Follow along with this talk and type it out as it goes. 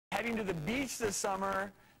heading to the beach this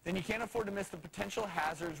summer, then you can't afford to miss the potential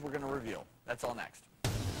hazards we're going to reveal. That's all next.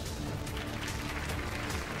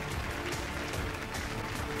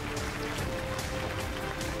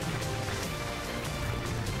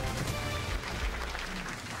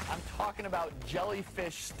 I'm talking about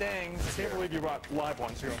jellyfish stings. I can't believe you brought live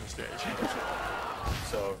ones here on the stage.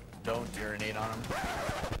 So don't urinate on them.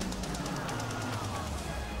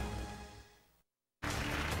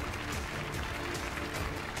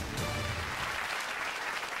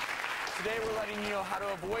 Today we're letting you know how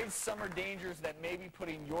to avoid summer dangers that may be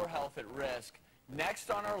putting your health at risk.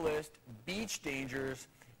 Next on our list, beach dangers.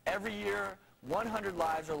 Every year, 100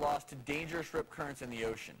 lives are lost to dangerous rip currents in the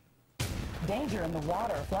ocean. Danger in the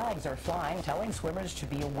water. Flags are flying, telling swimmers to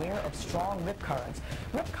be aware of strong rip currents.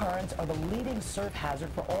 Rip currents are the leading surf hazard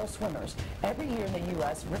for all swimmers. Every year in the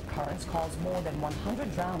U.S., rip currents cause more than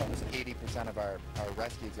 100 drownings. 80% of our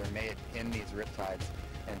rescues are made in these rip tides,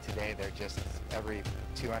 and today they're just every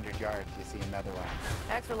 200 yards you see another one.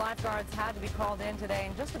 Extra lifeguards had to be called in today,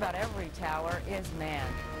 and just about every tower is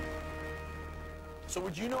manned. So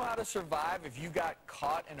would you know how to survive if you got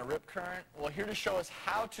caught in a rip current? Well, here to show us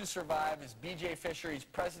how to survive is B.J. Fisher. He's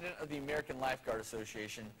president of the American Lifeguard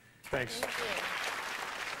Association. Thanks. Thank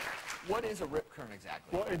you. What is a rip current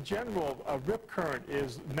exactly? Well, in general, a rip current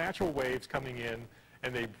is natural waves coming in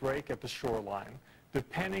and they break at the shoreline.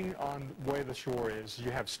 Depending on where the shore is,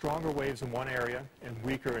 you have stronger waves in one area and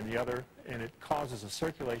weaker in the other, and it causes a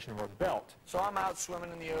circulation of a belt. So I'm out swimming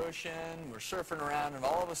in the ocean, we're surfing around, and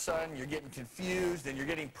all of a sudden you're getting confused and you're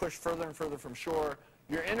getting pushed further and further from shore.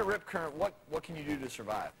 You're in a rip current. What can you do to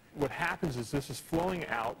survive? What happens is this is flowing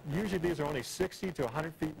out. Usually these are only 60 to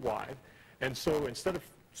 100 feet wide, and so instead of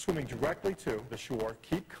swimming directly to the shore,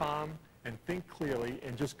 keep calm and think clearly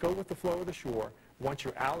and just go with the flow of the shore. Once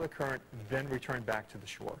you're out of the current, then return back to the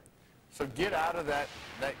shore. So get out of that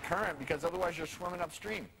current, because otherwise you're swimming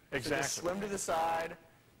upstream. Exactly. So just swim to the side,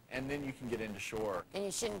 and then you can get into shore. And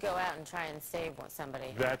you shouldn't go out and try and save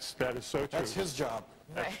somebody. That is so true. That's his job.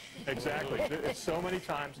 Right. Exactly. So many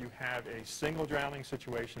times you have a single drowning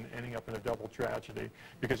situation ending up in a double tragedy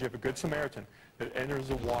because you have a good Samaritan that enters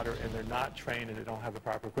the water and they're not trained and they don't have the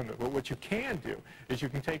proper equipment. But what you can do is you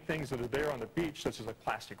can take things that are there on the beach, such as a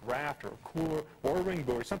plastic raft or a cooler or a ring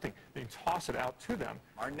buoy or something, and you toss it out to them.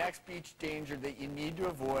 Our next beach danger that you need to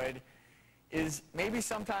avoid is maybe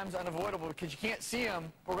sometimes unavoidable because you can't see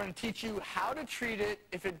them. We're going to teach you how to treat it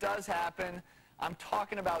if it does happen. I'm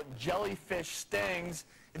talking about jellyfish stings.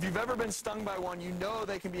 If you've ever been stung by one, you know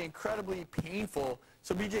they can be incredibly painful.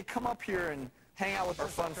 So BJ, come up here and hang out with our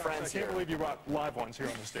fun friends here. I can't believe you brought live ones here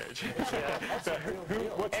on the stage. And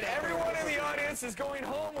everyone in the audience is going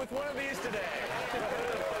home with one of these today.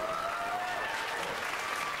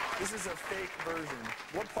 This is a fake version.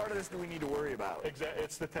 What part of this do we need to worry about? Exactly.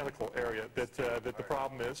 It's the tentacle area that the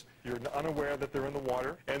problem is. You're unaware that they're in the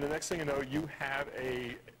water, and the next thing you know, you have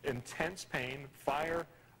a intense pain, fire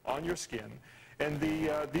on your skin, and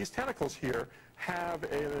these tentacles here have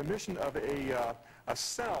an emission of a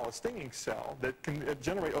cell, a stinging cell, that can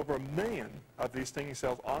generate over 1 million of these stinging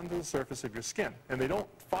cells onto the surface of your skin. And they don't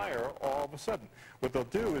fire all of a sudden. What they'll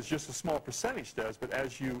do is just a small percentage does, but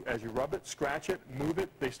as you rub it, scratch it, move it,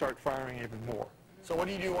 they start firing even more. So what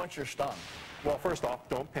do you do once you're stung? Well, first off,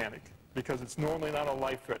 don't panic, because it's normally not a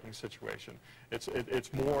life-threatening situation.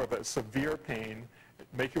 It's more of a severe pain.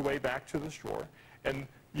 Make your way back to the shore, and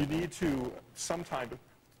you need to sometime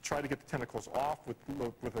try to get the tentacles off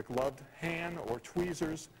with a gloved hand or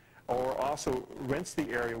tweezers, or also rinse the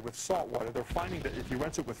area with salt water. They're finding that if you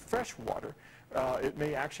rinse it with fresh water, it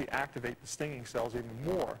may actually activate the stinging cells even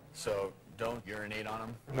more. So don't urinate on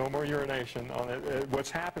them? No more urination on it. What's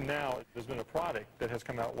happened now, there's been a product that has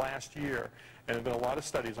come out last year, and there have been a lot of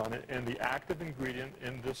studies on it, and the active ingredient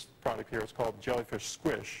in this product here is called Jellyfish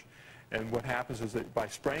Squish. And what happens is that by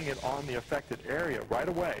spraying it on the affected area right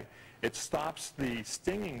away, it stops the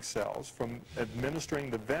stinging cells from administering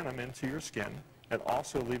the venom into your skin and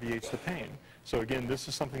also alleviates the pain. So again, this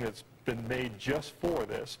is something that's been made just for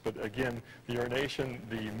this, but again, the urination,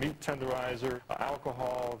 the meat tenderizer,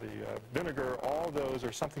 alcohol, the vinegar, all those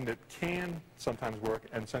are something that can sometimes work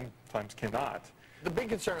and sometimes cannot. The big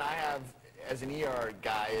concern I have as an ER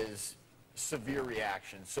guy is severe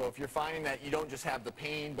reactions. So if you're finding that you don't just have the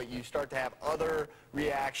pain, but you start to have other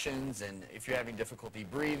reactions, and if you're having difficulty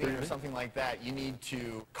breathing or something like that, you need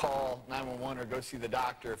to call 911 or go see the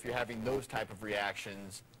doctor if you're having those type of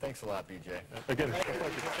reactions. Thanks a lot, BJ. Again,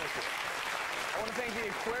 I want to thank the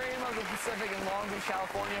Aquarium of the Pacific in Long Beach,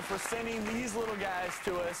 California for sending these little guys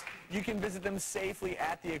to us. You can visit them safely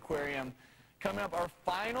at the aquarium. Coming up, our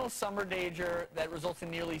final summer danger that results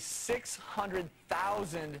in nearly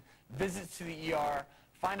 600,000 visits to the ER.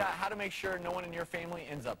 Find out how to make sure no one in your family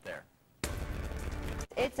ends up there.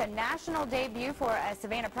 It's a national debut for a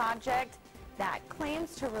Savannah project that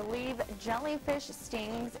claims to relieve jellyfish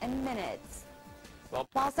stings in minutes.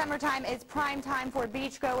 While summertime is prime time for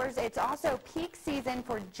beachgoers, it's also peak season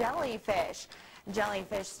for jellyfish.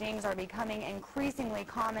 Jellyfish stings are becoming increasingly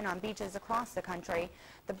common on beaches across the country.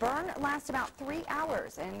 The burn lasts about 3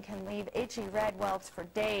 hours and can leave itchy red welts for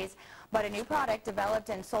days. But a new product developed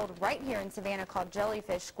and sold right here in Savannah called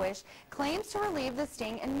Jellyfish Squish claims to relieve the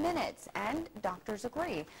sting in minutes, and doctors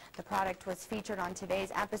agree. The product was featured on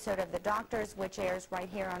today's episode of The Doctors, which airs right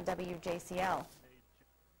here on WJCL.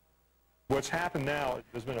 What's happened now,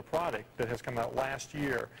 there's been a product that has come out last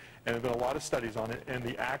year, and there have been a lot of studies on it, and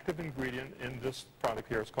the active ingredient in this product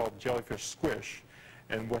here is called Jellyfish Squish.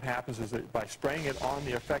 And what happens is that by spraying it on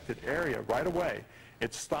the affected area right away,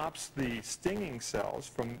 it stops the stinging cells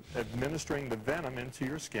from administering the venom into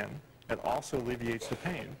your skin. It also alleviates the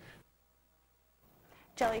pain.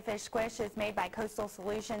 Jellyfish Squish is made by Coastal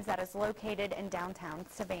Solutions that is located in downtown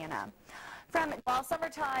Savannah. While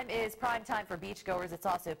summertime is prime time for beachgoers, it's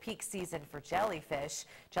also peak season for jellyfish.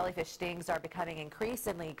 Jellyfish stings are becoming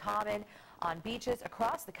increasingly common on beaches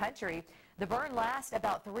across the country. The burn lasts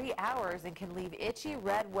about 3 hours and can leave itchy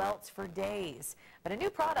red welts for days. But a new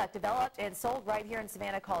product developed and sold right here in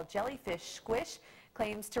Savannah called Jellyfish Squish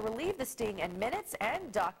claims to relieve the sting in minutes,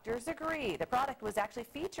 and doctors agree. The product was actually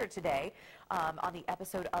featured today on the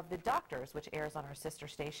episode of The Doctors, which airs on our sister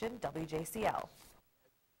station, WJCL.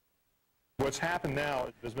 What's happened now,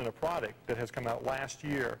 there's been a product that has come out last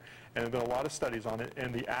year, and there have been a lot of studies on it,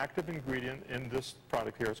 and the active ingredient in this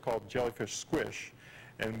product here is called Jellyfish Squish.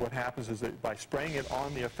 And what happens is that by spraying it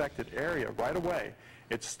on the affected area right away,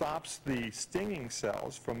 it stops the stinging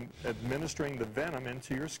cells from administering the venom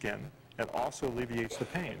into your skin. It also alleviates the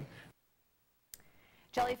pain.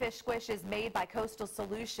 Jellyfish Squish is made by Coastal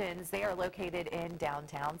Solutions. They are located in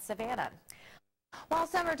downtown Savannah. While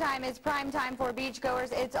summertime is prime time for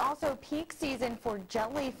beachgoers, it's also peak season for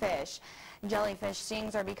jellyfish. Jellyfish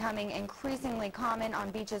stings are becoming increasingly common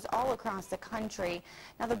on beaches all across the country.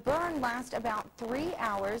 Now, the burn lasts about 3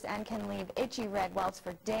 hours and can leave itchy red welts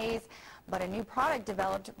for days. But a new product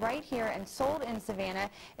developed right here and sold in Savannah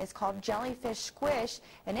is called Jellyfish Squish,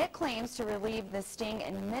 and it claims to relieve the sting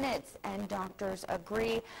in minutes, and doctors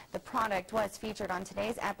agree. The product was featured on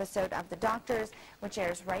today's episode of The Doctors, which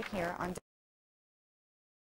airs right here on